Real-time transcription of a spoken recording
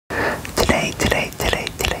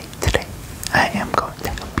I am going to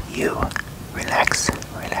help you relax,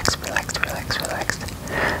 relax, relax, relax, relax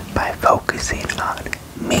by focusing on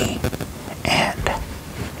me and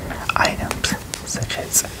items such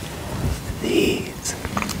as these.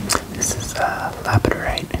 This is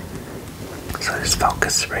labradorite. So just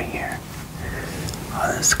focus right here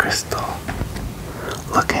on this crystal.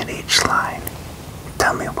 Look at each line.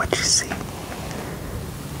 Tell me what you see.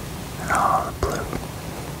 And all the blue.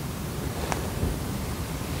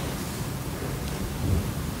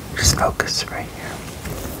 Just focus right here.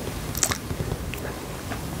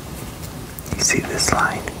 You see this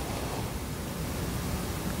line?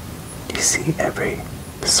 You see every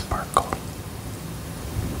sparkle.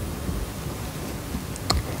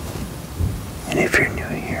 And if you're new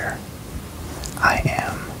here, I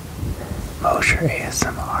am Mosher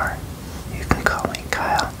ASMR. You can call me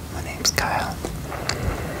Kyle. My name's Kyle.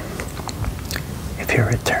 If you're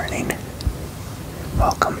returning,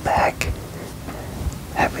 welcome back.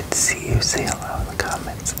 Happy to see you. Say hello in the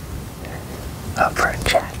comments. Up for a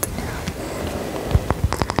chat.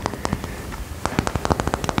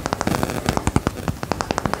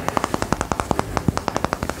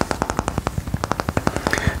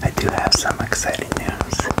 I do have some exciting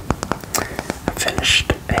news. I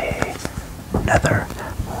finished another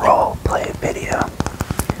role play video,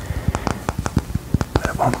 but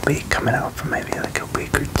it won't be coming out for maybe like a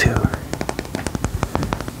week or two.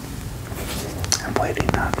 I'm waiting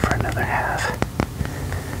on for another half.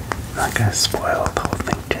 I'm not gonna spoil the whole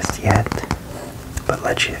thing just yet, but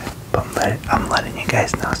I'm letting you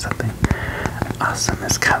guys know something awesome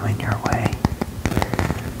is coming your way.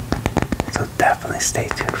 So definitely stay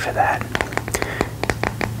tuned for that.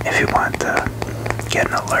 If you want to get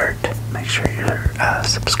an alert, make sure you're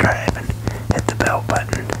subscribe and hit the bell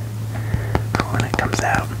button for when it comes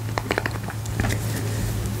out.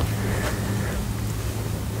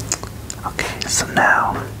 Okay, so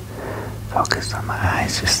now focus on my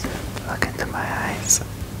eyes. Just look into my eyes.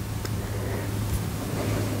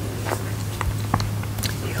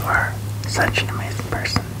 You are such an amazing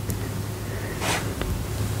person.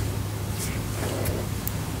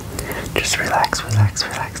 Just relax, relax,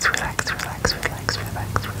 relax, relax, relax, relax, relax,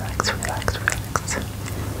 relax, relax, relax.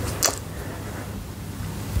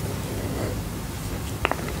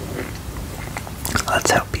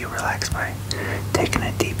 Let's help you relax by taking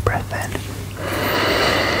a deep breath in.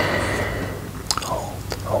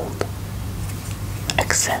 Hold, hold.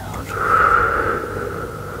 Exhale.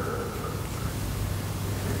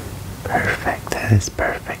 Perfect, that is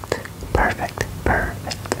perfect. Perfect,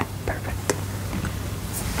 perfect, perfect.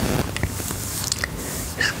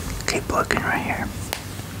 Just keep looking right here.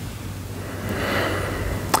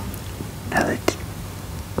 Another deep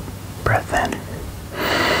breath in.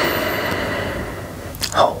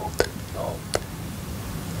 Hold, hold.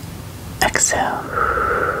 Exhale.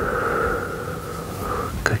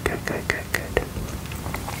 Good, good, good, good, good.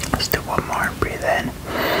 Let's do one more. Breathe in.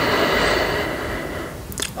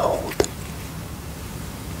 Hold.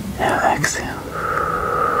 Now exhale.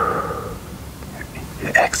 You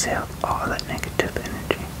exhale all that negative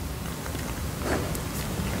energy.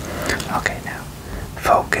 Okay, now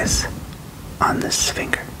focus on this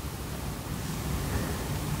finger.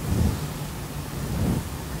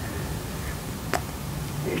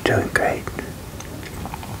 You're doing great.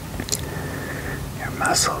 Your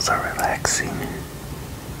muscles are relaxing.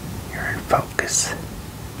 You're in focus.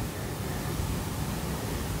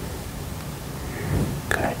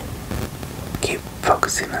 Good. Keep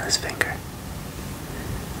focusing on this finger.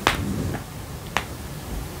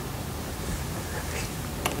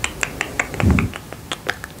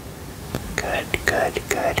 Good, good,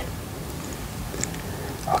 good.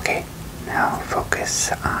 Okay, now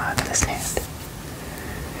focus on this hand.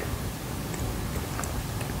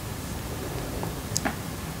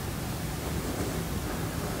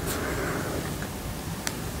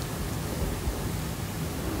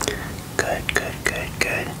 Good, good, good,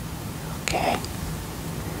 good. Okay.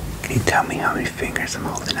 Can you tell me how many fingers I'm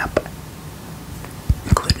holding up?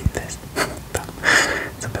 Including this.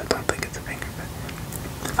 Some people don't think it's a finger, but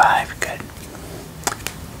 5, good.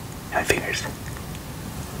 How many fingers?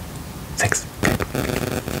 6. Good.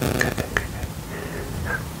 Good, good, good, good.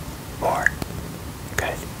 4.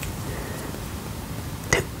 Good.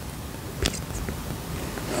 2.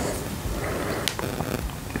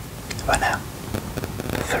 What now?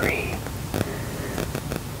 3.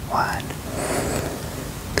 1.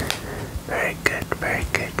 Very good, very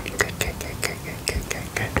good. Good, good, good, good, good, good, good,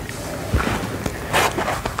 good.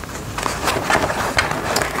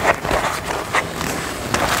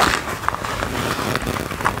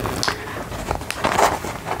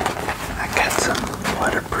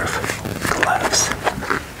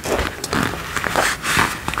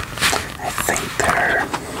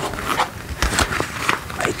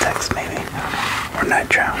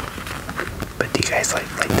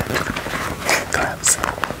 gloves.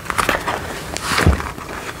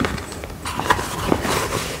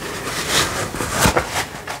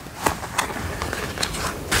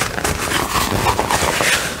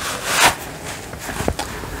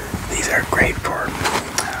 These are great for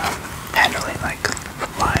handling like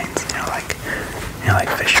lines, like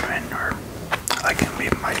fishermen, or like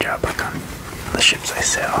in my job, like on the ships I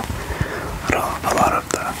sail. A lot of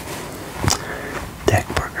the deck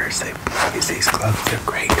workers, they use these gloves. They're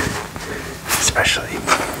great, especially in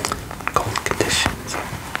cold conditions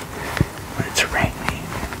when it's raining.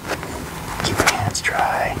 Keep your hands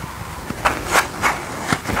dry.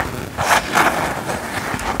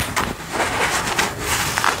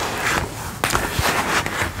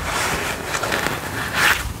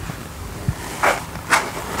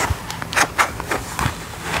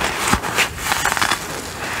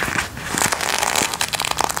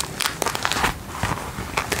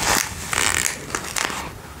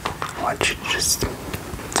 I want you to just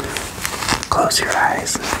close your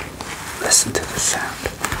eyes and listen to the sound.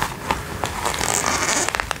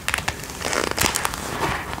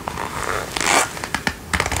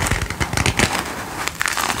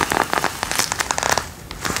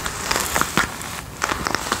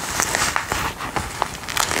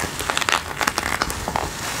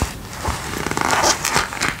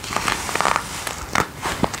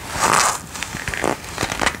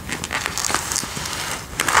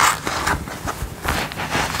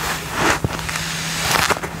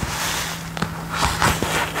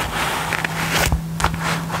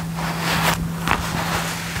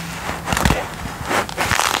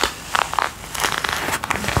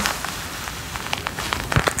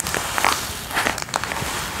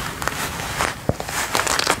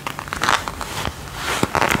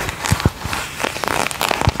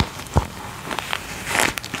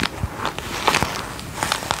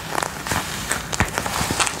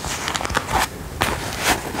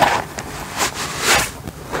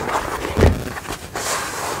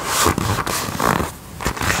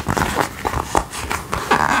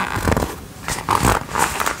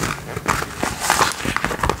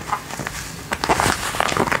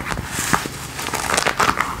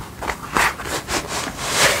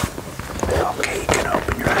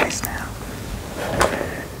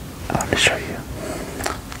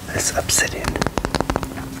 Obsidian.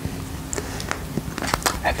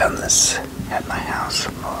 I found this at my house,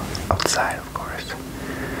 outside of course.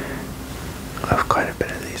 I have quite a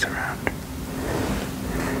bit of these around.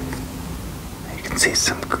 You can see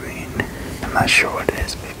some green. I'm not sure what it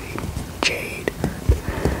is, maybe jade.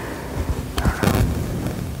 I don't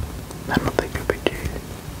know. I don't think it would be jade.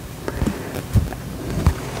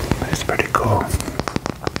 But it's pretty cool.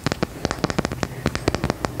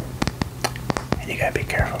 And you gotta be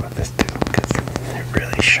careful with this too, because they're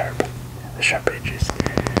really sharp. The sharp edges.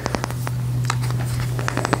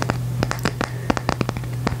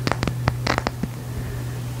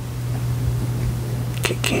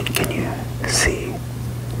 Can you see?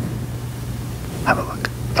 Have a look.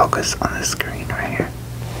 Focus on the screen right here.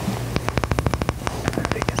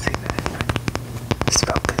 If you can see that. It's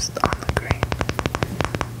focused on the green.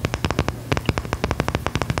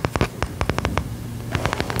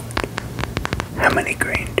 How many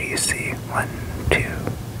green do you see? 1, 2,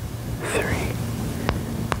 3.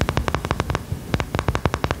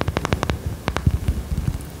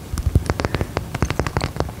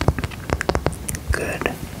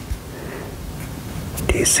 Good.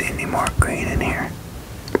 Do you see any more green in here?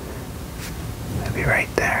 Maybe right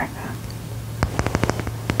there.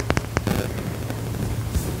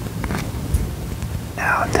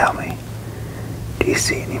 Now tell me, do you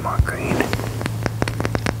see any more green?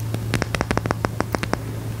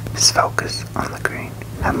 Just focus on the green.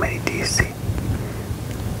 How many do you see?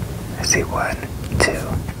 I see 1, 2.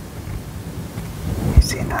 You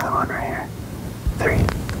see another one right here. 3.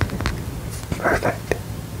 Perfect.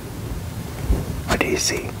 What do you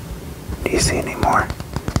see? Do you see any more?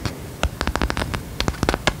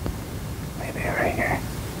 Maybe right here.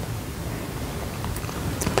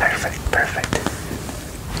 Perfect, perfect.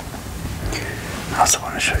 I also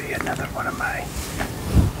want to show you another one of my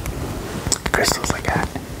crystals I got.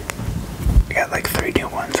 I got like 3 new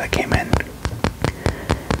ones that came in a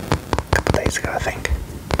couple days ago, I think.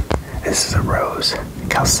 This is a rose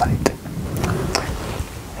calcite.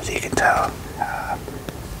 As you can tell,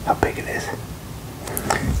 how big it is.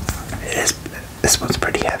 This one's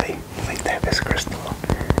pretty heavy. I think the heaviest crystal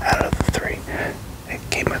out of the 3. It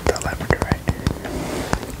came with the labradorite.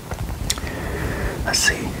 Let's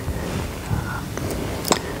see.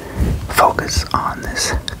 Focus on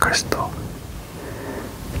this crystal.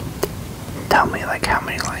 Tell me like how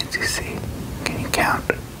many lines you see. Can you count?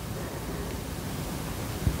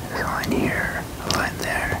 line here, a line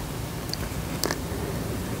there.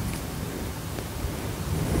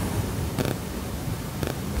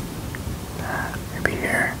 Maybe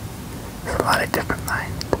here. There's a lot of different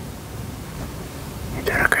lines. You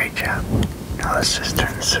did a great job. Now let's just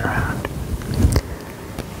turn this around.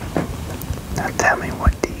 Now tell me,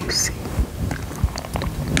 what do you see?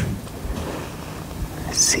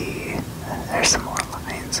 I see there's some more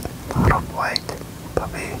lines. A lot of white.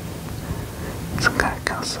 Probably some kind of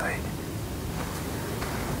calcite.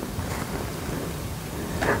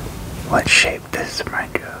 What shape does this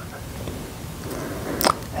remind you of?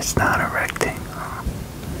 It's not a rectangle.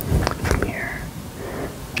 From here,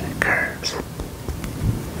 and it curves.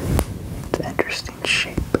 It's an interesting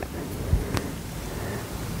shape.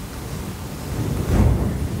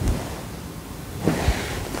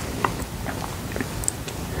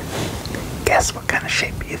 Guess what kind of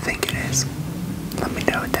shape you think it is? Let me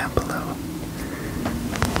know down below.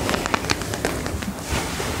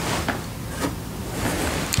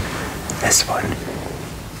 This one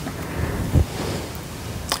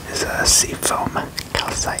is a sea foam.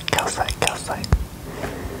 Calcite.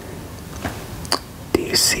 Do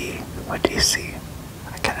you see? What do you see?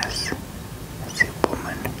 I kind of see a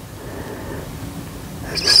woman.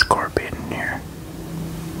 There's a scorpion in here.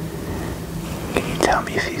 Can you tell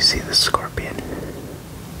me if you see the scorpion?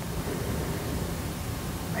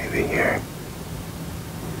 Maybe here.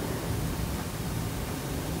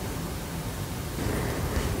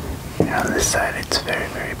 And on this side, it's very,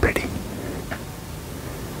 very pretty.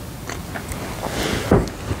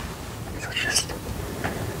 So just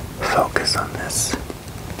focus on this.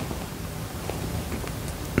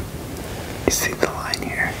 You see the line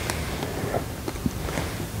here?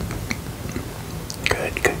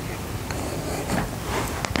 Good.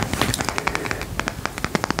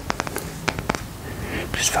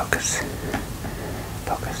 Just focus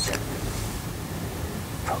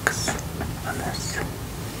on this.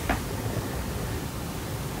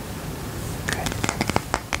 Okay.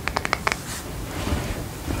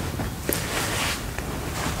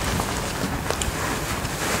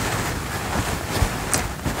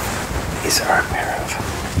 These are a pair of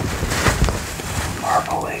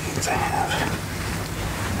marble leggings I have.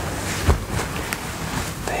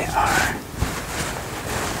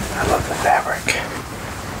 I love the fabric.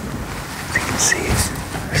 As you can see,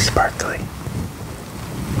 they're sparkly.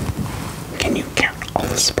 Can you count all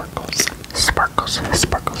the sparkles? Sparkles. Now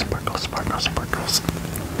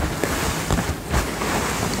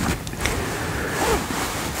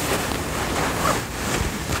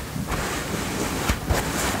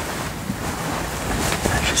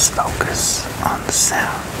just focus on the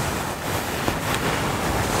sound.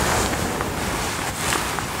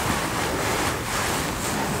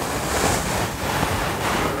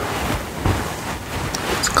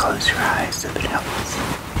 Close your eyes if it helps.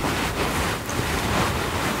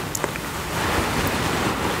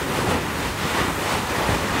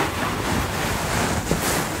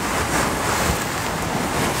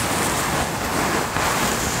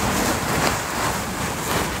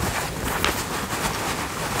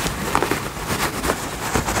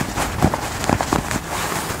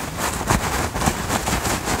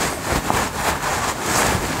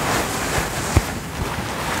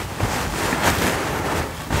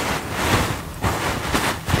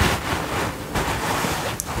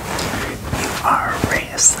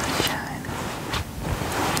 Sunshine.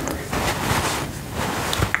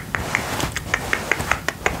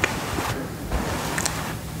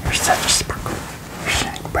 You're such a sparkle. You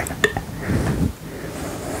shine bright.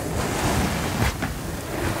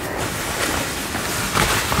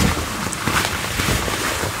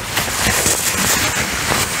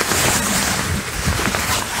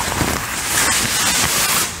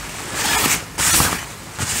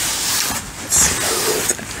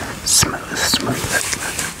 Smooth.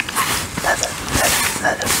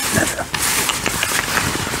 Leather.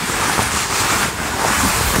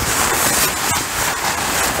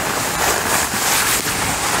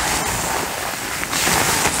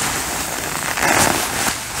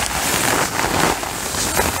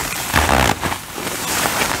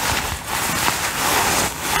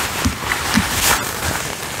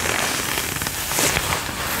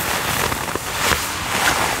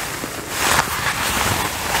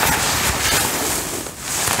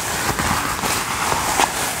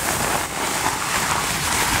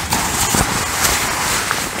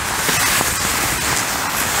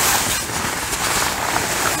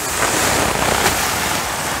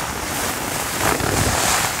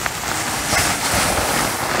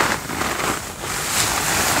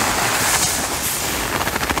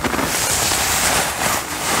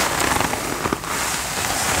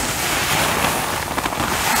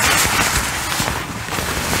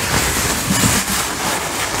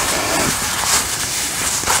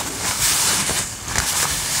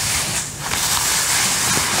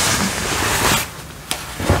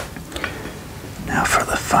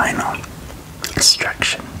 final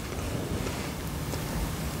instruction.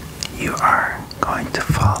 You are going to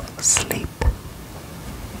fall asleep.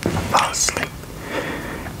 Fall asleep.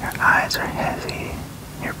 Your eyes are heavy.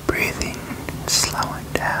 Your breathing is slowing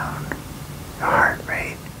down. Your heart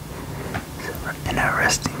rate is in a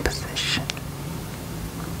resting position.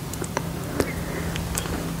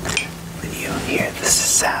 When you hear this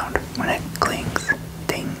sound, when it clings,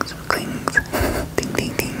 dings, clings, ding,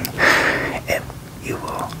 ding, ding, you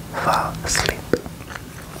will fall asleep.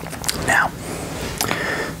 Now,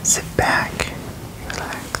 sit back,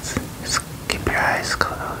 relax, just keep your eyes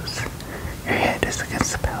closed. Your head is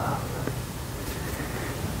against the pillow.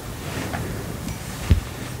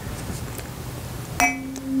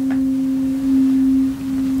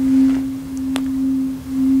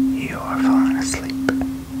 You are falling asleep.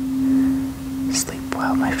 Sleep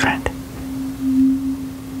well, my friend.